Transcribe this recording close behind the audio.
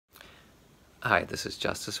Hi, this is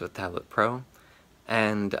Justice with Tablet Pro,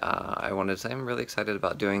 and I wanted to say I'm really excited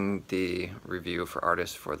about doing the review for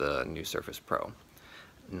artists for the new Surface Pro.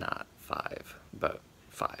 Not 5, but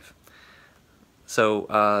 5.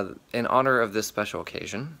 So, in honor of this special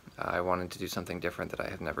occasion, I wanted to do something different that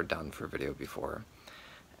I have never done for video before,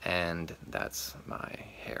 and that's my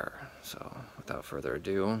hair. So, without further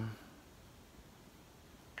ado,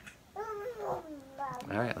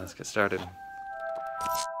 alright, let's get started.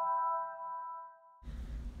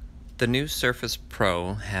 The new Surface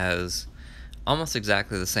Pro has almost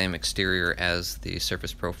exactly the same exterior as the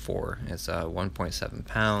Surface Pro 4. It's 1.7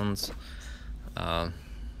 pounds,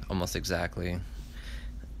 almost exactly,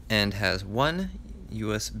 and has one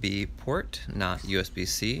USB port, not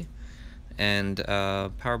USB-C, and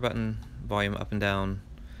a power button, volume up and down,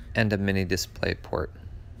 and a mini display port.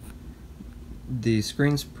 The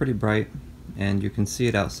screen's pretty bright, and you can see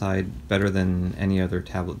it outside better than any other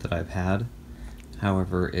tablet that I've had.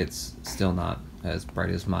 However, it's still not as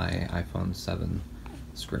bright as my iPhone 7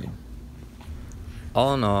 screen.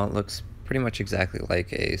 All in all, it looks pretty much exactly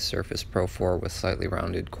like a Surface Pro 4 with slightly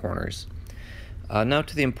rounded corners. Now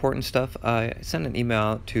to the important stuff. I sent an email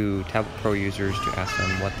out to Tablet Pro users to ask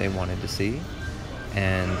them what they wanted to see,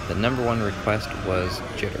 and the #1 request was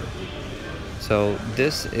jitter. So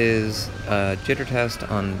this is a jitter test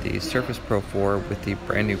on the Surface Pro 4 with the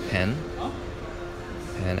brand new pen.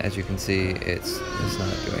 And as you can see, it's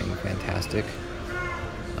not doing fantastic.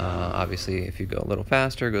 Obviously, if you go a little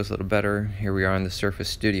faster, it goes a little better. Here we are in the Surface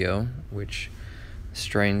Studio, which,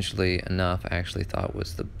 strangely enough, I actually thought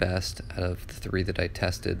was the best out of the 3 that I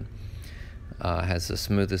tested. Has the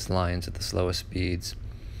smoothest lines at the slowest speeds.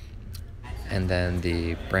 And then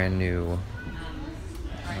the brand new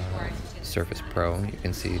Surface Pro, you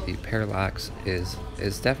can see the Parallax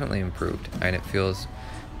is definitely improved, and it feels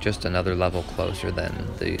just another level closer than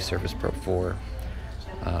the Surface Pro 4.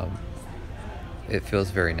 It feels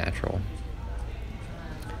very natural.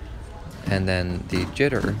 And then the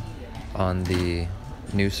jitter on the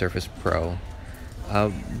new Surface Pro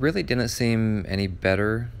really didn't seem any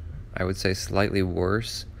better. I would say slightly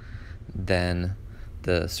worse than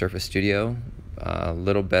the Surface Studio, a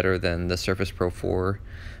little better than the Surface Pro 4,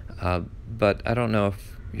 but I don't know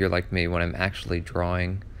if you're like me. When I'm actually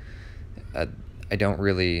drawing, I don't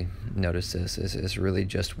really notice this. It's really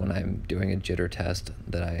just when I'm doing a jitter test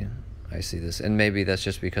that I see this. And maybe that's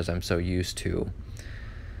just because I'm so used to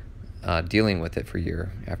dealing with it for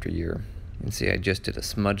year after year. You can see I just did a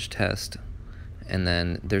smudge test, and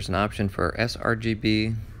then there's an option for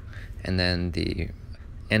sRGB, and then the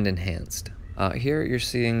enhanced. Here you're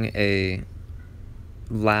seeing a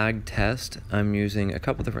lag test. I'm using a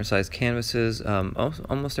couple different size canvases.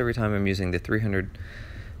 Almost every time I'm using the 300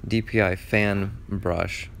 DPI fan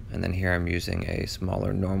brush, and then here I'm using a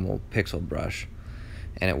smaller normal pixel brush,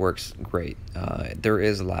 and it works great. There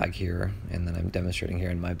is lag here, and then I'm demonstrating here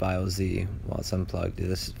in my Vaio Z while it's unplugged.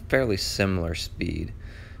 This is fairly similar speed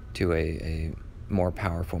to a more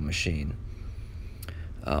powerful machine.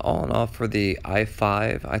 All in all, for the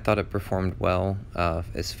i5, I thought it performed well.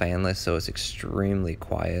 It's fanless, so it's extremely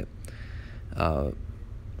quiet.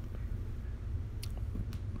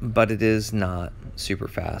 But it is not super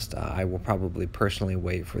fast. I will probably personally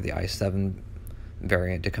wait for the i7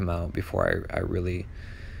 variant to come out before I really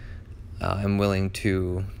am willing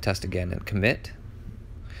to test again and commit.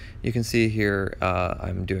 You can see here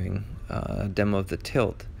I'm doing a demo of the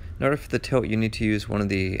tilt. In order for the tilt, you need to use one of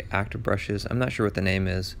the actor brushes. I'm not sure what the name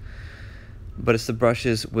is, but it's the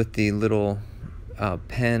brushes with the little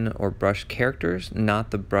pen or brush characters, not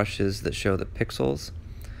the brushes that show the pixels.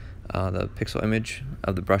 The pixel image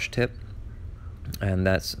of the brush tip, and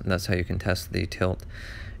that's how you can test the tilt.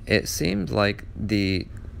 It seemed like the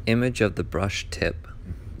image of the brush tip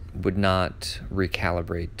would not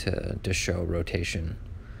recalibrate to show rotation,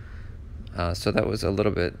 so that was a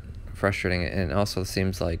little bit frustrating, and it also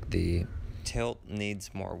seems like the tilt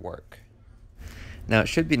needs more work. Now, it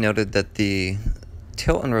should be noted that the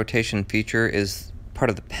tilt and rotation feature is part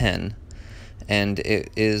of the pen, and it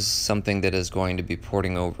is something that is going to be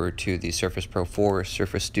porting over to the Surface Pro 4,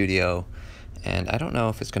 Surface Studio, and I don't know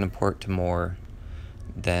if it's going to port to more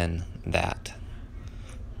than that.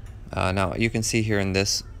 Now, you can see here in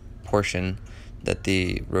this portion that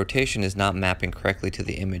the rotation is not mapping correctly to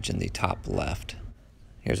the image in the top left.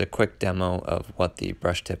 Here's a quick demo of what the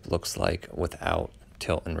brush tip looks like without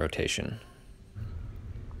tilt and rotation.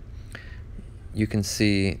 You can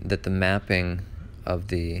see that the mapping of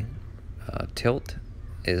the tilt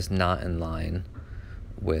is not in line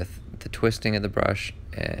with the twisting of the brush.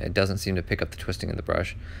 It doesn't seem to pick up the twisting of the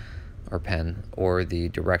brush or pen or the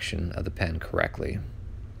direction of the pen correctly.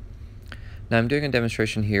 Now I'm doing a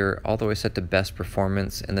demonstration here all the way set to best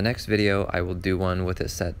performance. In the next video I will do one with it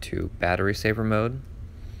set to battery saver mode.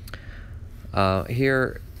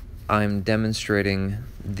 Here I'm demonstrating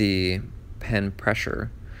the pen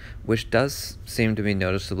pressure, which does seem to be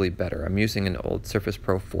noticeably better. I'm using an old Surface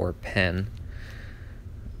Pro 4 pen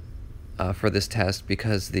for this test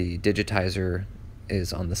because the digitizer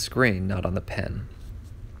is on the screen, not on the pen,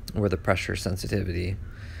 where the pressure sensitivity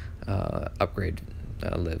upgrade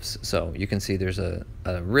lives. So you can see there's a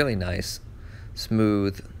really nice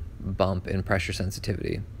smooth bump in pressure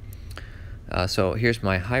sensitivity. So here's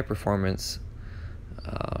my high performance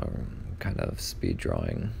kind of speed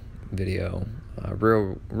drawing video,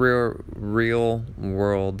 real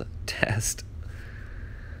world test.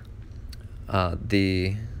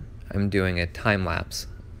 I'm doing a time lapse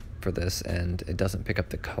for this, and it doesn't pick up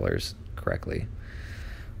the colors correctly.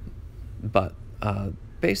 But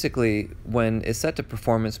basically, when it's set to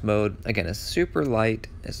performance mode, again, it's super light,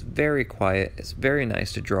 it's very quiet, it's very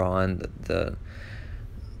nice to draw on. The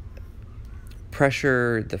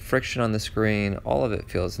pressure, the friction on the screen, all of it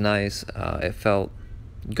feels nice. It felt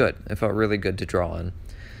good. It felt really good to draw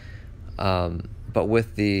on. But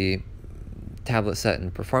with the tablet set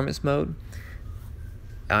in performance mode,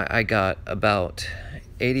 I got about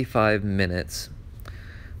 85 minutes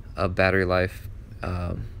of battery life.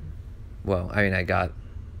 Well, I mean, I got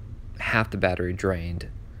half the battery drained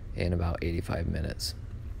in about 85 minutes.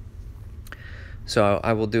 So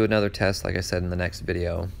I will do another test, like I said, in the next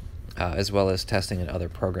video, as well as testing in other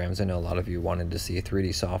programs. I know a lot of you wanted to see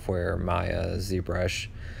 3D software, Maya, ZBrush,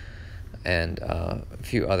 and a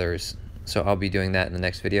few others. So I'll be doing that in the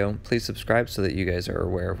next video. Please subscribe so that you guys are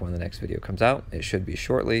aware of when the next video comes out. It should be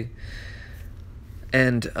shortly.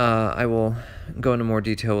 And I will go into more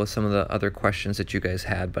detail with some of the other questions that you guys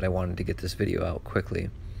had, but I wanted to get this video out quickly.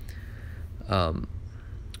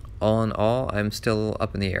 All in all, I'm still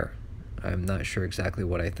up in the air. I'm not sure exactly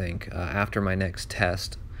what I think. After my next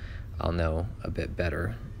test, I'll know a bit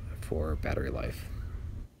better for battery life.